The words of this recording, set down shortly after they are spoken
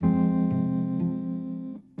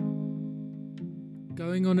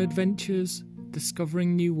Going on adventures,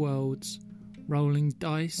 discovering new worlds, rolling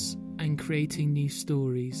dice and creating new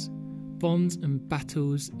stories. Bonds and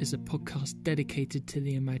Battles is a podcast dedicated to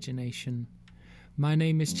the imagination. My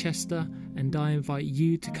name is Chester and I invite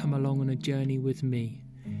you to come along on a journey with me.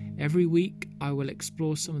 Every week I will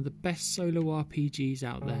explore some of the best solo RPGs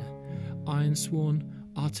out there. Ironsworn,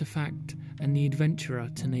 Artifact and The Adventurer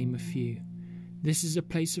to name a few. This is a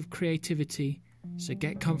place of creativity, so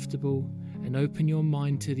get comfortable and open your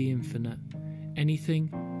mind to the infinite. Anything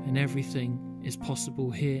and everything is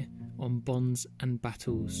possible here on Bonds and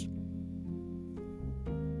Battles.